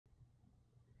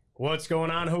What's going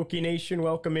on, Hokie Nation?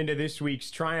 Welcome into this week's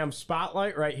Triumph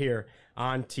Spotlight right here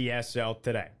on TSL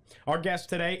Today. Our guest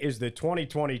today is the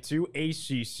 2022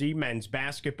 ACC Men's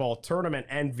Basketball Tournament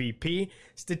MVP,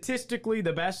 statistically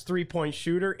the best three-point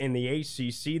shooter in the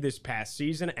ACC this past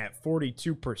season at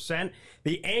 42%.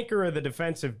 The anchor of the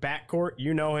defensive backcourt,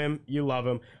 you know him, you love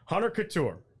him, Hunter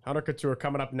Cattoor. Hunter Cattoor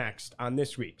coming up next on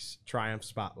this week's Triumph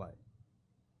Spotlight.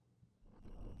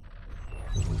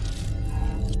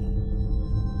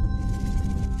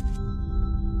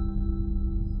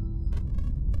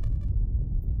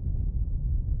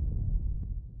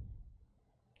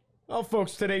 Well,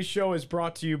 folks, today's show is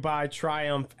brought to you by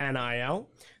Triumph NIL.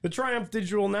 The Triumph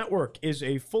Digital Network is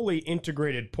a fully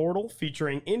integrated portal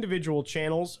featuring individual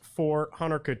channels for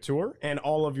Hunter Cattoor and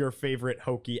all of your favorite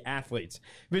Hokie athletes.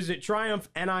 Visit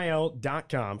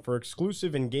TriumphNIL.com for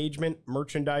exclusive engagement,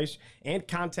 merchandise, and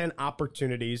content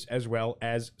opportunities, as well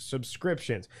as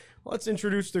subscriptions. Let's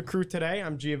introduce the crew today.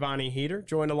 I'm Giovanni Heater,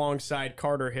 joined alongside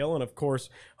Carter Hill and, of course,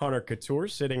 Hunter Cattoor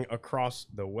sitting across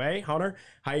the way. Hunter,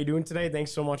 how you doing today?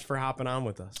 Thanks so much for hopping on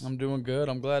with us. I'm doing good.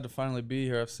 I'm glad to finally be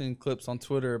here. I've seen clips on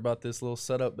Twitter about this little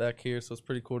setup back here, so it's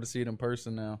pretty cool to see it in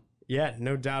person now. Yeah,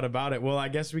 no doubt about it. Well, I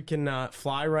guess we can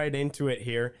fly right into it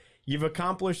here. You've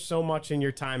accomplished so much in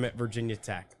your time at Virginia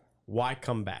Tech. Why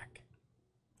come back?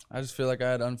 I just feel like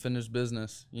I had unfinished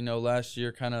business. You know, last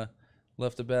year kind of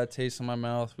left a bad taste in my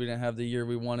mouth. We didn't have the year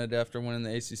we wanted after winning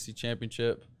the ACC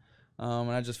championship.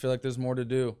 And I just feel like there's more to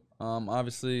do.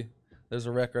 Obviously, there's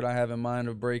a record I have in mind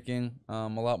of breaking, a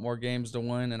lot more games to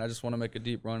win, and I just want to make a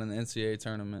deep run in the NCAA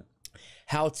tournament.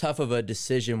 How tough of a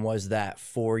decision was that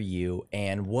for you,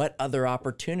 and what other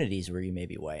opportunities were you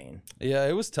maybe weighing? Yeah,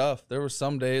 it was tough. There were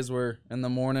some days where in the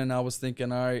morning I was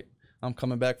thinking, all right, I'm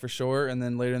coming back for sure. And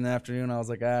then later in the afternoon, I was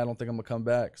like, I don't think I'm going to come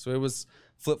back. So it was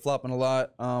flip-flopping a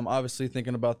lot, obviously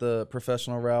thinking about the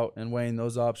professional route and weighing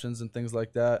those options and things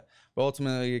like that. But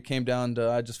ultimately, it came down to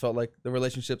I just felt like the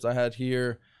relationships I had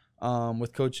here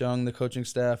with Coach Young, the coaching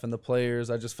staff, and the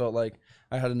players, I just felt like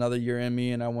I had another year in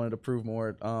me, and I wanted to prove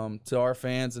more to our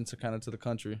fans and to kind of to the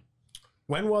country.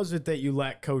 When was it that you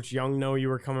let Coach Young know you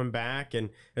were coming back, and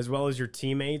as well as your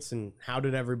teammates, and how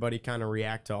did everybody kind of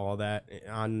react to all that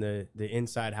on the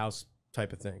inside house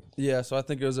type of thing? Yeah, so I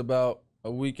think it was about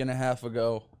a week and a half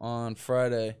ago on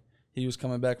Friday. He was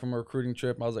coming back from a recruiting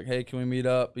trip. I was like, hey, can we meet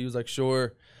up? He was like,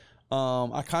 sure.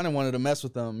 I kind of wanted to mess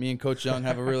with him. Me and Coach Young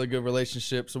have a really good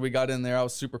relationship, so we got in there. I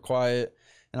was super quiet,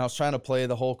 and I was trying to play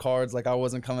the whole cards like I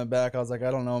wasn't coming back. I was like,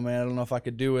 I don't know, man. I don't know if I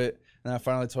could do it. And I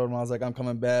finally told him, I was like, I'm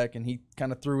coming back. And he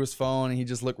kind of threw his phone, and he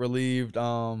just looked relieved.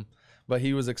 But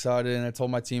he was excited, and I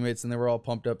told my teammates, and they were all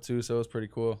pumped up too, so it was pretty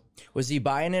cool. Was he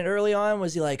buying it early on?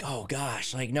 Was he like, oh,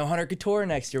 gosh, like no Hunter Cattoor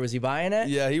next year? Was he buying it?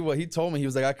 Yeah, he told me. He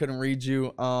was like, I couldn't read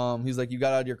you. He's like, you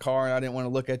got out of your car, and I didn't want to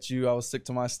look at you. I was sick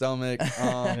to my stomach,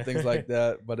 things like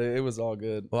that. But it was all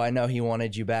good. Well, I know he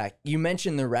wanted you back. You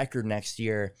mentioned the record next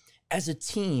year. As a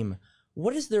team,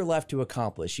 what is there left to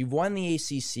accomplish? You've won the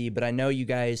ACC, but I know you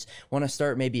guys want to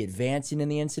start maybe advancing in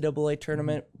the NCAA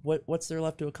tournament. What's there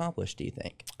left to accomplish, do you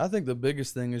think? I think the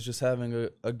biggest thing is just having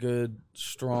a good,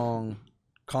 strong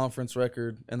conference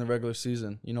record in the regular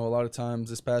season. You know, a lot of times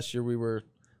this past year we were,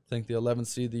 I think, the 11th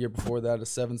seed. The year before that, a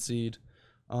 7th seed.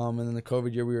 And then the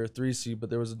COVID year we were a 3 seed, but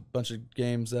there was a bunch of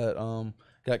games that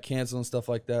got canceled and stuff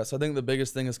like that. So I think the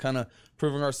biggest thing is kind of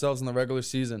proving ourselves in the regular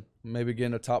season, maybe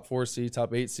getting a top 4 seed,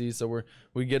 top 8 seed, so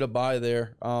we get a bye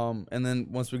there. And then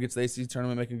once we get to the ACC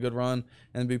tournament, make a good run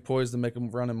and be poised to make a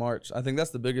run in March. I think that's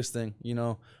the biggest thing. You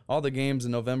know, all the games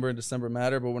in November and December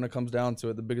matter, but when it comes down to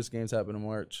it, the biggest games happen in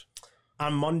March.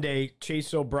 On Monday,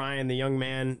 Chase O'Brien, the young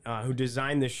man who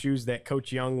designed the shoes that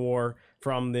Coach Young wore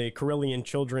from the Carillion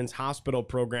Children's Hospital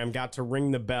program, got to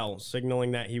ring the bell,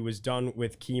 signaling that he was done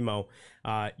with chemo.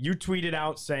 You tweeted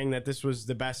out saying that this was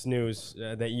the best news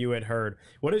that you had heard.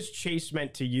 What has Chase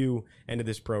meant to you and to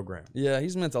this program? Yeah,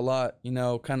 he's meant a lot. You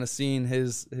know, kind of seeing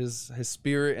his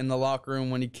spirit in the locker room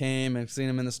when he came and seeing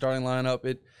him in the starting lineup,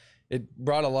 it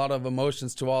brought a lot of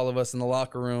emotions to all of us in the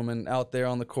locker room and out there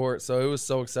on the court. So it was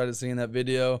so excited seeing that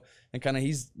video. And kind of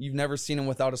you've never seen him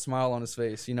without a smile on his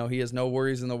face. You know, he has no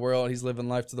worries in the world. He's living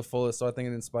life to the fullest. So I think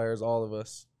it inspires all of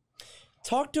us.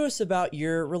 Talk to us about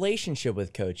your relationship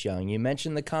with Coach Young. You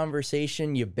mentioned the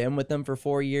conversation. You've been with him for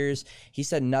 4 years. He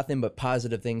said nothing but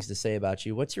positive things to say about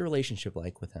you. What's your relationship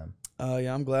like with him?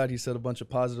 Yeah, I'm glad he said a bunch of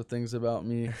positive things about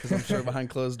me because I'm sure behind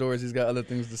closed doors he's got other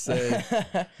things to say.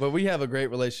 But we have a great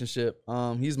relationship.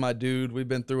 He's my dude. We've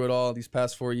been through it all these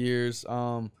past 4 years.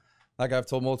 Like I've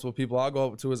told multiple people, I'll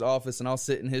go up to his office and I'll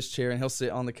sit in his chair and he'll sit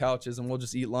on the couches and we'll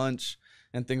just eat lunch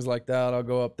and things like that. I'll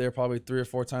go up there probably 3 or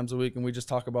 4 times a week and we just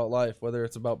talk about life, whether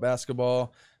it's about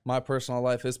basketball, my personal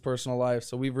life, his personal life.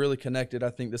 So we've really connected,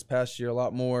 I think, this past year a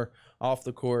lot more off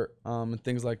the court and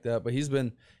things like that. But he's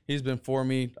been for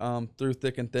me through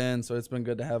thick and thin, so it's been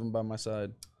good to have him by my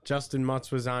side. Justin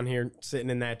Mutz was on here sitting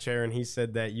in that chair, and he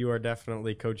said that you are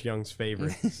definitely Coach Young's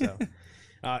favorite. So,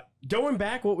 going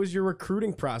back, what was your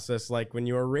recruiting process like when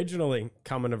you were originally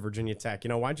coming to Virginia Tech? You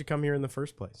know, why'd you come here in the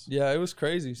first place? Yeah, it was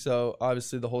crazy. So,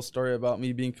 obviously, the whole story about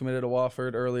me being committed to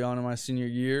Wofford early on in my senior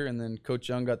year, and then Coach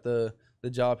Young got the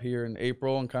job here in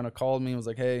April and kind of called me and was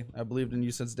like, hey, I believed in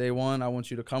you since day one. I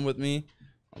want you to come with me.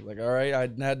 I was like, all right. I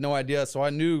had no idea. So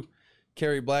I knew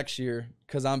Kerry Blackshear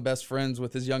because I'm best friends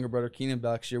with his younger brother, Keenan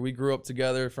Blackshear. We grew up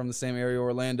together from the same area,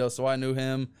 Orlando, so I knew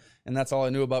him, and that's all I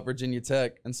knew about Virginia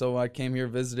Tech. And so I came here,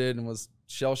 visited, and was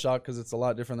shell-shocked because it's a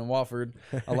lot different than Wofford,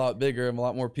 a lot bigger and a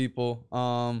lot more people.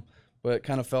 But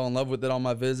kind of fell in love with it on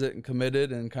my visit and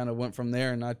committed and kind of went from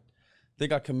there. And I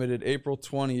think I committed April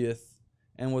 20th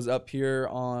and was up here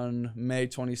on May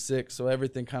 26th. So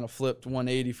everything kind of flipped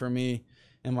 180 for me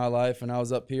in my life. And I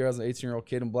was up here as an 18-year-old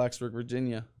kid in Blacksburg,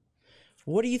 Virginia.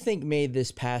 What do you think made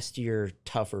this past year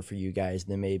tougher for you guys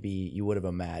than maybe you would have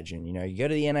imagined? You know, you go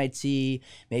to the NIT,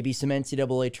 maybe some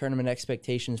NCAA tournament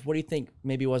expectations. What do you think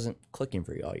maybe wasn't clicking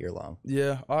for you all year long?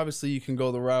 Yeah, obviously you can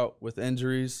go the route with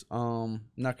injuries. Not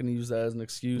going to use that as an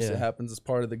excuse. Yeah. It happens as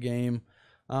part of the game.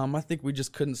 I think we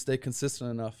just couldn't stay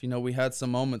consistent enough. You know, we had some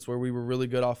moments where we were really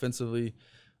good offensively,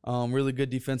 really good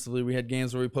defensively. We had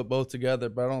games where we put both together,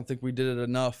 but I don't think we did it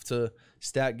enough to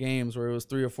stack games where it was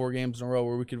 3 or 4 games in a row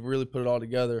where we could really put it all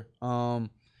together. And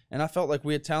I felt like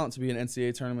we had talent to be an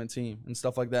NCAA tournament team, and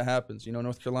stuff like that happens. You know,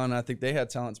 North Carolina, I think they had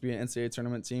talent to be an NCAA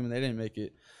tournament team, and they didn't make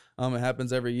it. It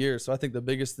happens every year. So I think the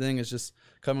biggest thing is just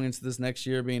coming into this next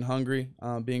year being hungry,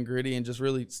 being gritty, and just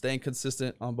really staying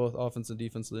consistent on both offense and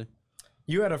defensively.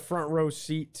 You had a front row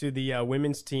seat to the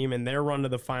women's team and their run to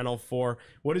the Final Four.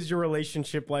 What is your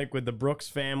relationship like with the Brooks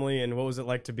family, and what was it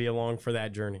like to be along for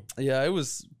that journey? Yeah, it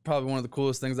was probably one of the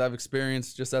coolest things I've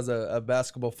experienced just as a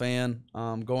basketball fan.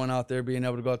 Going out there, being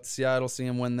able to go out to Seattle, see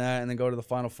him win that, and then go to the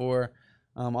Final Four.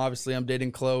 Obviously, I'm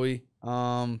dating Chloe.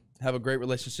 Have a great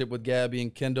relationship with Gabby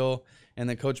and Kendall. And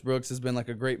then Coach Brooks has been like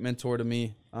a great mentor to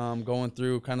me going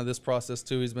through kind of this process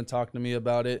too. He's been talking to me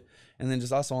about it. And then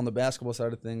just also on the basketball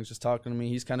side of things, just talking to me.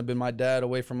 He's kind of been my dad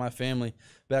away from my family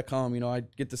back home. You know, I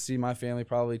get to see my family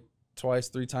probably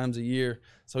 2-3 times a year.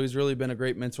 So he's really been a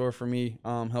great mentor for me,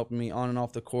 helping me on and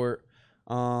off the court.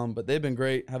 But they've been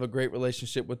great, have a great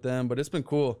relationship with them. But it's been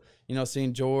cool, you know,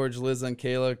 seeing George, Liz, and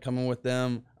Kayla coming with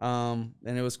them. And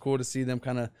it was cool to see them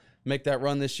kind of make that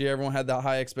run this year. Everyone had that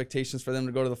high expectations for them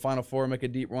to go to the Final Four, make a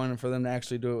deep run, and for them to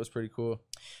actually do it was pretty cool.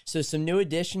 So some new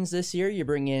additions this year. You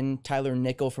bring in Tyler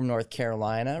Nickel from North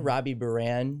Carolina, Robbie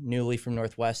Baran, newly from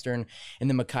Northwestern, and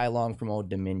then Mekhi Long from Old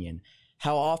Dominion.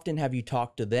 How often have you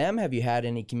talked to them? Have you had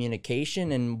any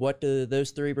communication? And what do those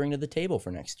 3 bring to the table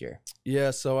for next year? Yeah,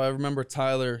 so I remember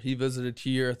Tyler, he visited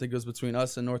here. I think it was between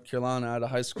us and North Carolina out of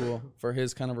high school for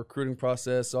his kind of recruiting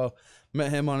process. So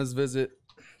met him on his visit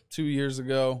 2 years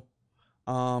ago.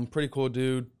 Pretty cool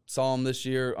dude. Saw him this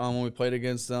year when we played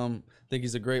against him. I think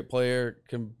he's a great player,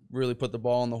 can really put the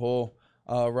ball in the hole.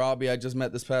 Robbie, I just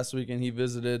met this past week, and he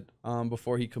visited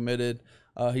before he committed.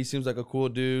 He seems like a cool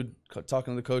dude.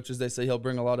 Talking to the coaches, they say he'll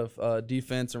bring a lot of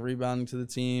defense and rebounding to the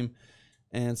team.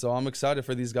 And so I'm excited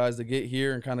for these guys to get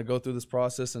here and kind of go through this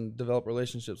process and develop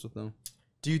relationships with them.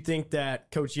 Do you think that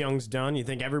Coach Young's done? You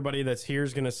think everybody that's here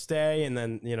is going to stay, and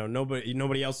then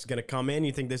nobody else is going to come in?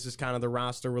 You think this is kind of the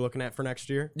roster we're looking at for next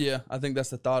year? Yeah, I think that's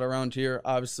the thought around here.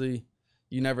 Obviously,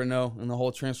 you never know in the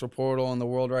whole transfer portal in the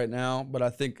world right now, but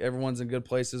I think everyone's in good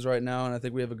places right now, and I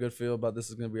think we have a good feel about this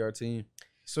is going to be our team.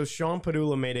 So Sean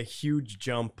Padula made a huge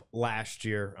jump last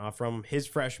year from his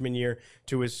freshman year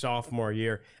to his sophomore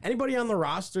year. Anybody on the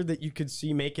roster that you could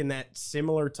see making that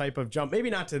similar type of jump?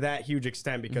 Maybe not to that huge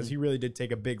extent because he really did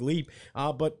take a big leap,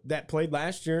 but that played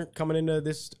last year coming into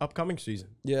this upcoming season.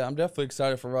 Yeah, I'm definitely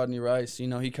excited for Rodney Rice. You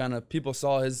know, people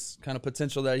saw his kind of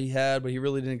potential that he had, but he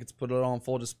really didn't get to put it on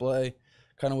full display,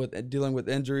 kind of with dealing with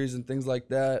injuries and things like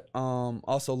that.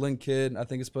 Also, Lynn Kidd, I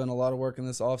think, has put in a lot of work in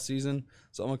this offseason,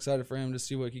 so I'm excited for him to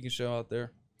see what he can show out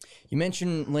there. You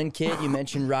mentioned Lynn Kidd, you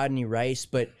mentioned Rodney Rice,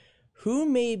 but who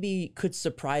maybe could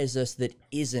surprise us that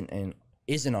isn't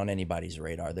on anybody's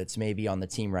radar, that's maybe on the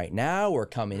team right now or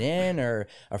coming in, or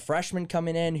a freshman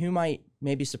coming in? Who might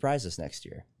maybe surprise us next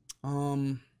year?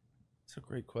 That's a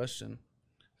great question.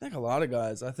 I think a lot of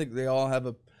guys. I think they all have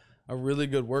a really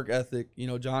good work ethic. You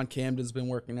know, John Camden's been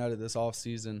working at it this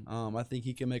offseason. I think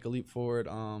he can make a leap forward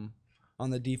on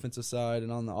the defensive side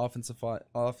and on the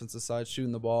offensive side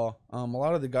shooting the ball. A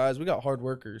lot of the guys, we got hard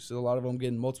workers. So a lot of them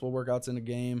getting multiple workouts in a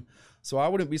game. So I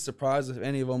wouldn't be surprised if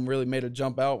any of them really made a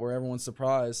jump out where everyone's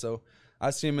surprised. So I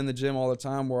see them in the gym all the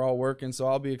time. We're all working, so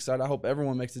I'll be excited. I hope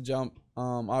everyone makes a jump,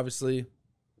 obviously.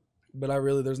 But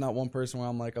there's not one person where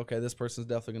I'm like, okay, this person's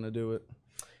definitely going to do it.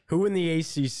 Who in the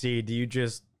ACC do you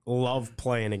just love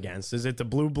playing against? Is it the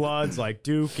Blue Bloods like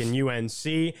Duke and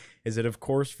UNC? Is it, of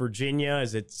course, Virginia?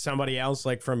 Is it somebody else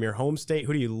like from your home state?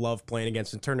 Who do you love playing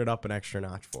against and turn it up an extra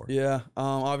notch for? Yeah,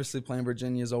 obviously playing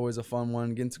Virginia is always a fun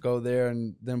one. Getting to go there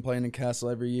and then playing in Castle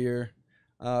every year.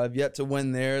 I've yet to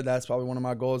win there. That's probably one of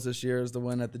my goals this year is to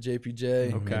win at the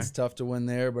JPJ. Okay. It's tough to win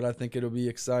there, but I think it'll be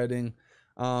exciting.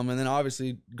 And then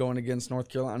obviously going against North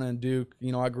Carolina and Duke.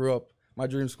 I grew up, my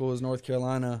dream school is North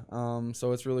Carolina,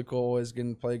 so it's really cool always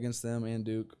getting to play against them and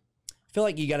Duke. I feel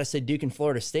like you got to say Duke and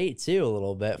Florida State, too, a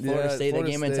little bit. Florida State, that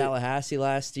game in Tallahassee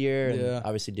last year, and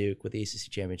obviously Duke with the ACC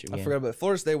championship game. I forgot, but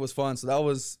Florida State was fun. So that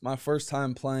was my first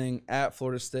time playing at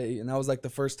Florida State, and that was like the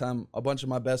first time a bunch of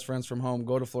my best friends from home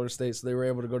go to Florida State, so they were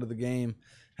able to go to the game.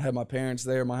 I had my parents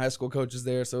there, my high school coaches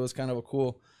there, so it was kind of a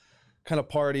cool kind of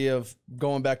party of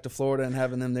going back to Florida and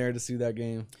having them there to see that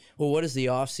game. Well, what does the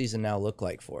offseason now look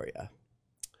like for you?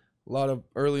 A lot of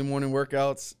early morning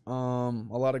workouts,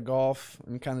 a lot of golf,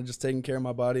 and kind of just taking care of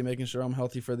my body, making sure I'm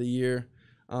healthy for the year.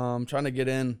 Trying to get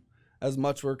in as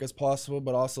much work as possible,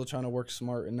 but also trying to work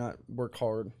smart and not work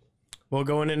hard. Well,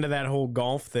 going into that whole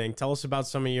golf thing, tell us about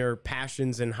some of your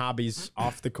passions and hobbies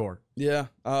off the court. Yeah,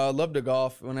 love to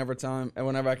golf whenever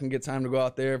I can get time to go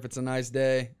out there if it's a nice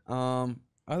day.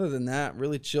 Other than that,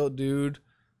 really chill dude.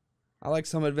 I like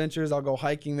some adventures. I'll go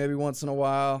hiking maybe once in a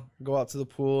while, go out to the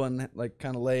pool and like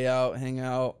kind of lay out, hang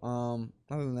out.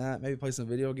 Other than that, maybe play some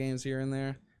video games here and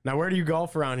there. Now, where do you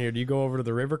golf around here? Do you go over to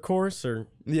the river course or?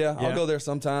 Yeah, I'll go there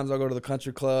sometimes. I'll go to the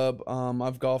country club.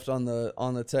 I've golfed on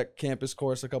the Tech campus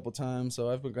course a couple times. So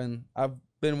I've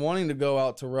been wanting to go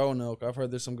out to Roanoke. I've heard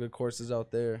there's some good courses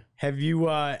out there. Have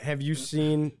you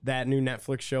seen that new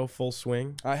Netflix show Full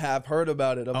Swing? I have heard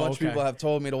about it. A bunch of people have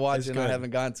told me to watch it, and I haven't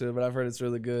gotten to it, but I've heard it's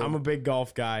really good. I'm a big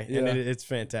golf guy, and it's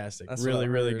fantastic. That's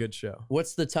really good show.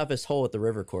 What's the toughest hole at the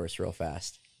river course, real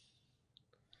fast?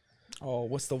 Oh,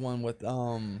 what's the one with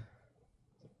I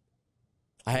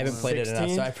haven't played 16? It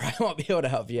enough, so I probably won't be able to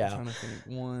help you out. I'm trying to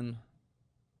think. 1,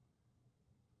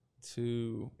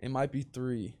 2, it might be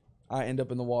 3. I end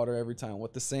up in the water every time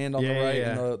with the sand on the right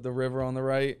and the river on the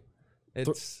right.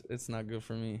 It's not good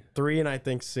for me. 3 and I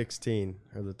think 16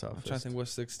 are the toughest. I'm trying to think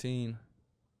what's 16.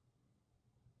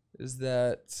 Is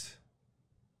that?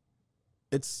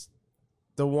 It's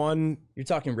the one. You're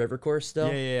talking river course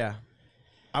still? Yeah.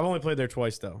 I've only played there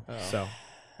twice though. So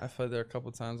I've played there a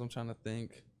couple times. I'm trying to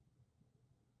think.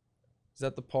 Is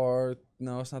that the par?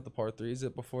 No, it's not the par 3. Is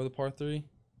it before the par 3?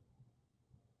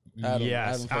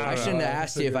 Yes. I shouldn't have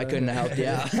asked you if I couldn't have helped you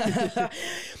out.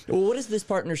 Well, what has this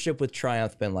partnership with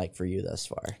Triumph been like for you thus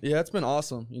far? Yeah, it's been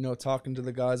awesome. Talking to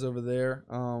the guys over there.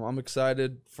 I'm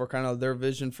excited for kind of their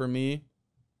vision for me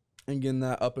and getting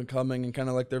that up and coming and kind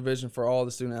of like their vision for all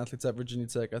the student athletes at Virginia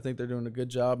Tech. I think they're doing a good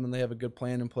job and they have a good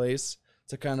plan in place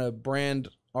to kind of brand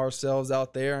ourselves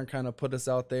out there and kind of put us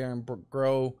out there and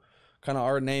grow kind of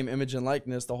our name, image, and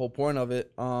likeness, the whole point of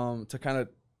it, to kind of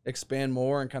expand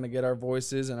more and kind of get our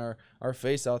voices and our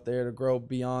face out there to grow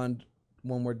beyond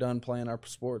when we're done playing our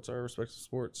sports, our respective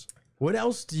sports. What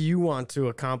else do you want to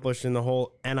accomplish in the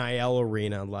whole NIL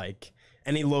arena? Like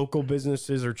any local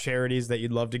businesses or charities that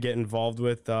you'd love to get involved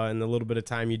with in the little bit of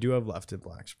time you do have left in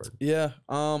Blacksburg? Yeah,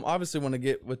 obviously want to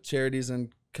get with charities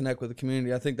and connect with the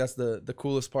community. I think that's the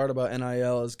coolest part about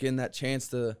NIL is getting that chance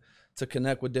to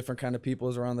connect with different kind of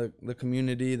peoples around the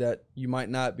community that you might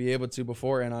not be able to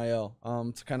before NIL,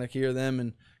 to kind of hear them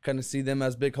and kind of see them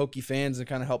as big Hokie fans and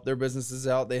kind of help their businesses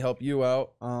out. They help you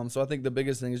out. So I think the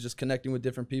biggest thing is just connecting with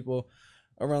different people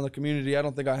around the community. I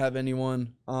don't think I have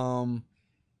anyone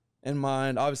in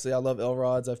mind. Obviously, I love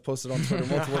Elrods. I've posted on Twitter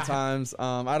multiple times.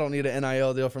 I don't need an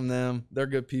NIL deal from them. They're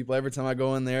good people. Every time I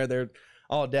go in there, they're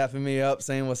all dapping me up,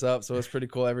 saying what's up. So it's pretty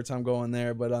cool every time going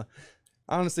there. But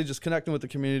honestly, just connecting with the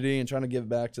community and trying to give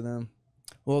back to them.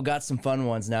 Well, got some fun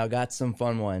ones now.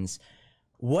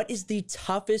 What is the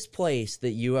toughest place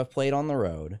that you have played on the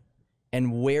road?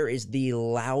 And where is the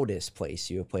loudest place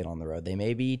you have played on the road? They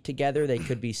may be together. They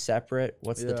could be separate.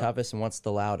 What's the toughest and what's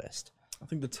the loudest? I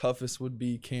think the toughest would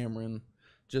be Cameron,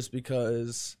 just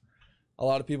because a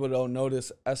lot of people don't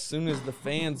notice. As soon as the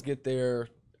fans get there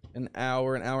an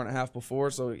hour and a half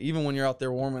before. So even when you're out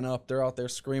there warming up, they're out there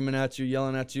screaming at you,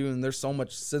 yelling at you, and there's so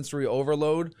much sensory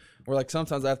overload where like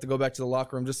sometimes I have to go back to the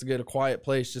locker room just to get a quiet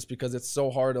place just because it's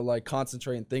so hard to like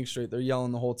concentrate and think straight. They're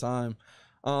yelling the whole time.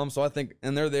 So I think,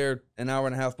 and they're there an hour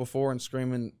and a half before and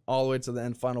screaming all the way to the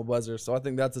end final buzzer. So I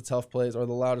think that's a tough place, or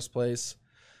the loudest place.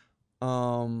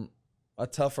 A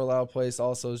tough or loud place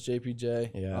also is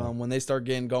JPJ. Yeah. When they start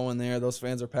getting going there, those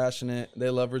fans are passionate.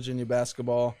 They love Virginia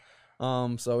basketball.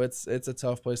 So it's a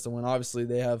tough place to win. Obviously,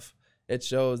 it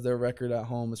shows their record at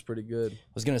home is pretty good. I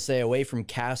was going to say, away from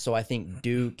Castle, I think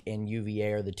Duke and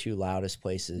UVA are the two loudest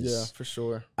places. Yeah, for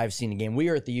sure. I've seen a game. We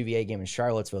were at the UVA game in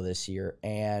Charlottesville this year,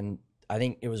 and I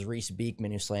think it was Reese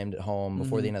Beekman who slammed it home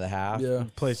before the end of the half. Yeah.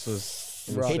 The place was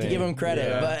insane. Hate to give him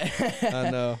credit, but I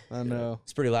know.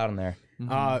 it's pretty loud in there.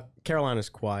 Carolina's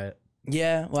quiet.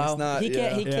 Yeah, well, It's not- he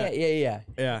can't.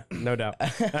 Yeah, no doubt.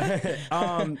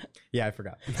 Yeah, I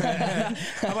forgot.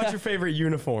 How about your favorite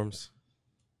uniforms?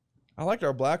 I liked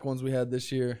our black ones we had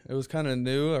this year. It was kind of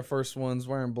new. Our first ones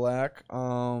wearing black.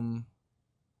 I'd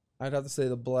have to say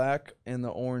the black and the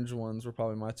orange ones were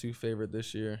probably my two favorite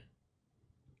this year.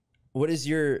 What is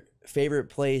your favorite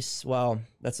place? Well,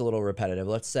 that's a little repetitive.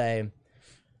 Let's say,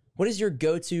 what is your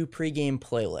go-to pregame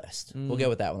playlist? We'll go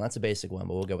with that one. That's a basic one,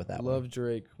 but we'll go with that one. Love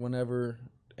Drake. Whenever,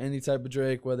 any type of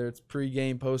Drake, whether it's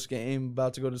pregame, postgame,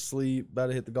 about to go to sleep, about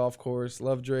to hit the golf course.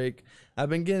 Love Drake. I've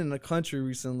been getting the country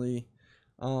recently,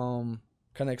 kind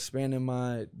of expanding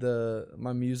my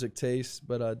music taste,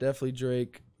 but definitely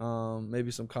Drake.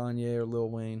 Maybe some Kanye or Lil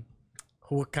Wayne.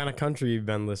 What kind of country you've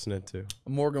been listening to?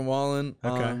 Morgan Wallen,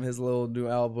 Okay. his little new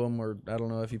album, or I don't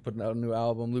know if he put out a new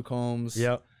album. Luke Combs.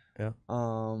 Yep.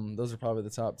 Those are probably the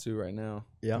top two right now.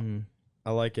 Yeah.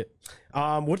 I like it.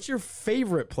 What's your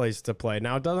favorite place to play?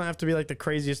 Now, it doesn't have to be like the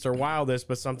craziest or wildest,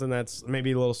 but something that's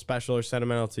maybe a little special or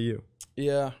sentimental to you.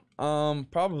 Yeah,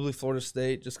 probably Florida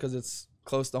State, just because it's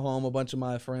close to home. A bunch of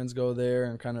my friends go there,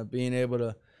 and kind of being able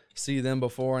to see them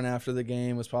before and after the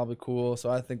game was probably cool. So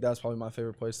I think that's probably my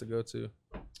favorite place to go to.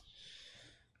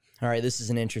 All right, this is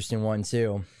an interesting one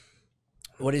too.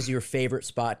 What is your favorite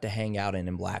spot to hang out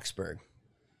in Blacksburg?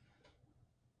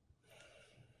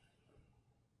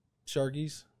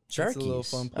 Sharky's. It's a Sharky's. little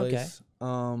fun place.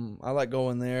 Okay. I like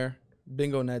going there.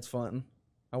 Bingo night's fun.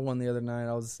 I won the other night.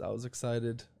 I was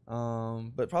excited.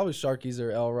 But probably Sharky's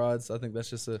or Elrod's. I think that's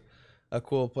just a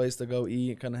cool place to go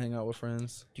eat and kind of hang out with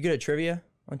friends. Do you go to trivia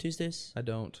on Tuesdays? I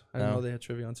don't. I didn't know they had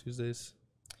trivia on Tuesdays.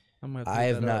 I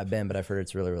have not been, but I've heard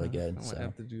it's really, really good. I might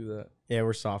have to do that. Yeah,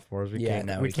 we're sophomores. We can't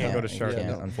go to We Shark.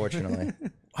 can't, unfortunately.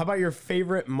 How about your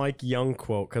favorite Mike Young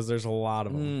quote? Because there's a lot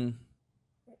of them.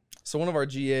 So one of our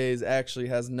GAs actually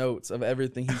has notes of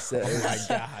everything he says. Oh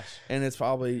my gosh. And it's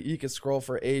probably, you could scroll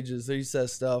for ages. He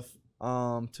says stuff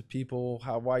to people,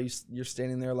 why you're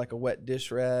standing there like a wet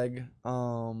dish rag.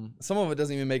 Some of it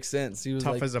doesn't even make sense. He was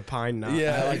Tough like, as a pine knot.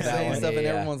 yeah, I like like that saying one. stuff, Yeah, and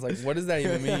yeah. everyone's like, what does that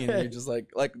even mean? And you're just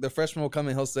like the freshman will come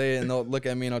in, he'll say it, and they'll look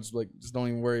at me, and I'll just be like, just don't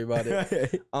even worry about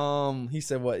it. He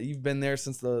said, what, you've been there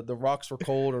since the rocks were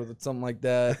cold, or something like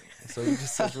that. So he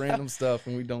just says random stuff,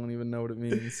 and we don't even know what it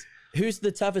means. Who's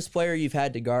the toughest player you've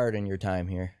had to guard in your time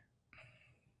here?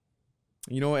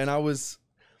 You know, and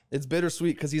it's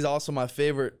bittersweet because he's also my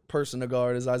favorite person to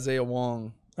guard is Isaiah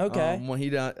Wong. Okay. When he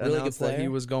announced that he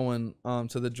was going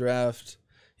to the draft,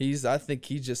 I think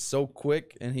he's just so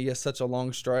quick, and he has such a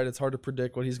long stride. It's hard to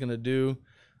predict what he's going to do.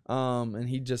 And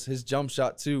his jump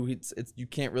shot too, you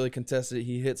can't really contest it.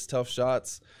 He hits tough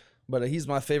shots. But he's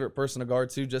my favorite person to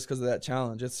guard too, just because of that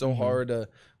challenge. It's so hard to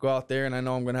go out there, and I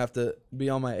know I'm going to have to be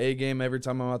on my A game every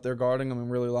time I'm out there guarding him and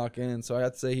really lock in. So I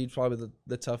have to say he's probably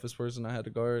the toughest person I had to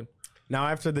guard. Now,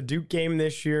 after the Duke game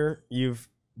this year, you've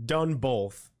done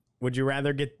both. Would you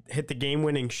rather hit the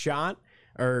game-winning shot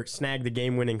or snag the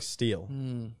game-winning steal?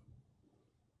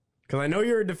 Because I know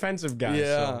you're a defensive guy.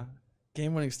 Yeah. So.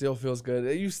 Game-winning steal feels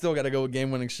good. You still got to go with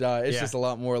game-winning shot. It's just a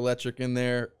lot more electric in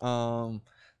there.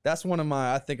 That's one of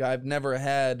I think I've never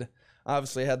had,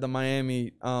 obviously had the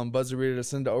Miami buzzer beater to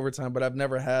send to overtime, but I've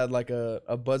never had like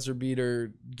a buzzer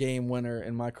beater game winner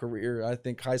in my career, I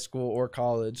think high school or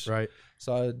college. Right.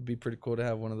 So it'd be pretty cool to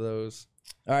have one of those.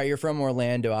 All right, you're from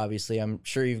Orlando, obviously. I'm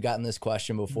sure you've gotten this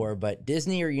question before, but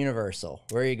Disney or Universal?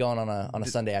 Where are you going on a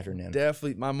Sunday afternoon?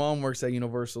 Definitely. My mom works at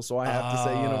Universal, so I have to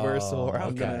say Universal, or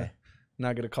I'm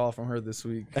not get a call from her this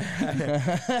week.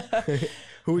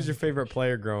 Who was your favorite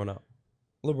player growing up?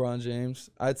 LeBron James.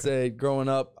 I'd say growing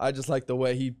up, I just like the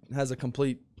way he has a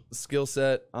complete skill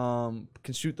set, can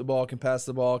shoot the ball, can pass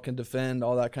the ball, can defend,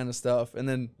 all that kind of stuff. And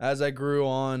then as I grew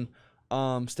on,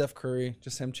 Steph Curry,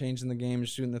 just him changing the game and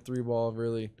shooting the three ball,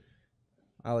 really,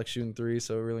 I like shooting three,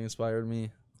 so it really inspired me.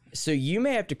 So you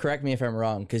may have to correct me if I'm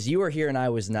wrong, because you were here and I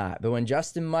was not. But when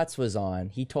Justin Mutz was on,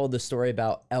 he told the story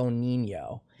about El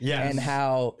Nino. Yes. And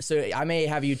how, so I may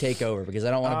have you take over because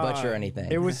I don't want to butcher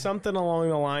anything. It was something along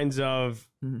the lines of,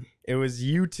 it was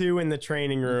you two in the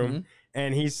training room,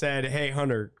 and he said, "Hey,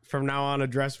 Hunter, from now on,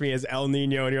 address me as El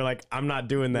Nino." And you're like, "I'm not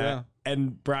doing that." Yeah.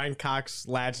 And Brian Cox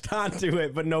latched onto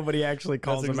it, but nobody actually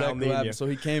calls him El Nino. So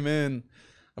he came in.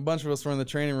 A bunch of us were in the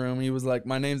training room. He was like,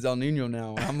 "My name's El Nino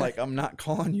now." I'm like, "I'm not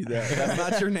calling you that. That's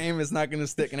not your name. It's not going to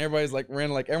stick." And everybody's like,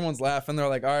 everyone's laughing. They're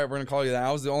like, "All right, we're going to call you that."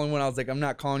 I was the only one. I was like, "I'm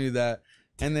not calling you that."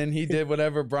 And then he did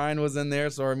whatever. Brian was in there,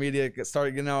 so our media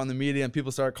started getting out in the media, and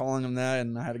people started calling him that,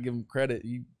 and I had to give him credit.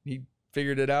 He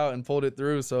figured it out and pulled it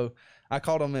through. So I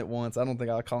called him it once. I don't think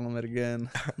I'll call him it again.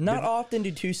 Not often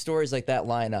do two stories like that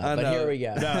line up, but here we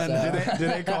go. No, do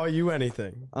they call you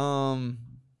anything?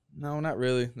 No, not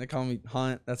really. They call me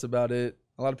Hunt. That's about it.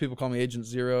 A lot of people call me Agent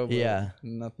Zero, but Yeah.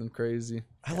 nothing crazy.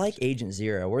 I like Agent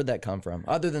Zero. Where'd that come from?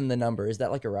 Other than the number, is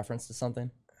that like a reference to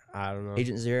something? I don't know.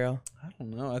 Agent Zero? I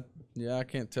don't know. I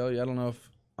can't tell you. I don't know if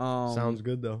Sounds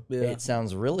good though. yeah. It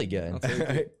sounds really good. I'll take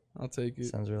it. I'll take it.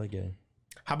 Sounds really good.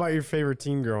 How about your favorite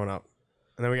team growing up?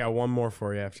 And then we got one more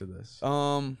for you after this.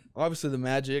 Obviously the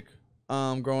Magic.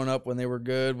 Growing up when they were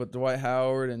good with Dwight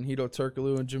Howard and Hito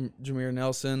Turkoglu and Jameer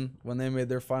Nelson when they made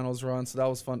their finals run, so that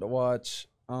was fun to watch.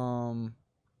 And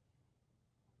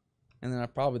then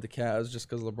probably the Cavs just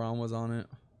because LeBron was on it.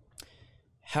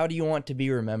 How do you want to be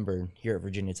remembered here at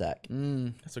Virginia Tech?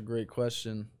 That's a great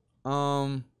question.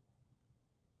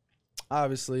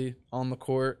 Obviously on the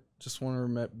court, just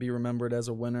want to be remembered as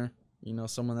a winner. You know,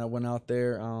 someone that went out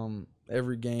there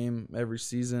every game, every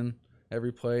season,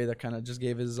 every play that kind of just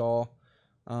gave his all.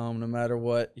 No matter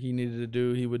what he needed to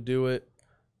do, he would do it.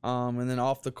 And then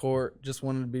off the court, just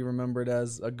wanted to be remembered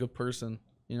as a good person.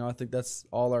 You know, I think that's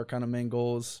all our kind of main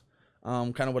goals.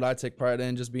 Kind of what I take pride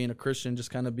in, just being a Christian,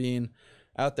 just kind of being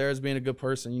out there as being a good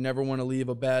person. You never want to leave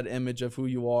a bad image of who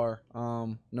you are.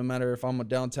 No matter if I'm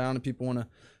downtown and people want to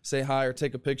say hi or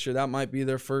take a picture, that might be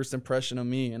their first impression of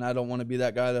me. And I don't want to be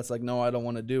that guy that's like, no, I don't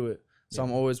want to do it. So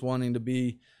I'm always wanting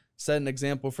to set an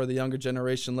example for the younger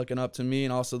generation looking up to me,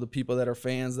 and also the people that are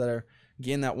fans that are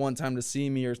getting that one time to see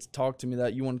me or to talk to me,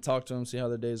 that you want to talk to them, see how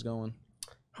their day's going.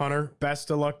 Hunter,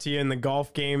 best of luck to you in the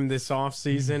golf game this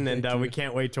offseason, and we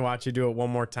can't wait to watch you do it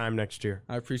one more time next year.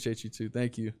 I appreciate you too.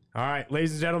 Thank you. All right,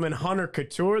 ladies and gentlemen, Hunter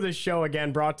Cattoor. This show,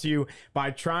 again, brought to you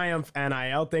by Triumph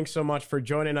NIL. Thanks so much for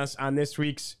joining us on this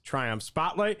week's Triumph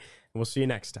Spotlight, and we'll see you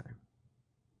next time.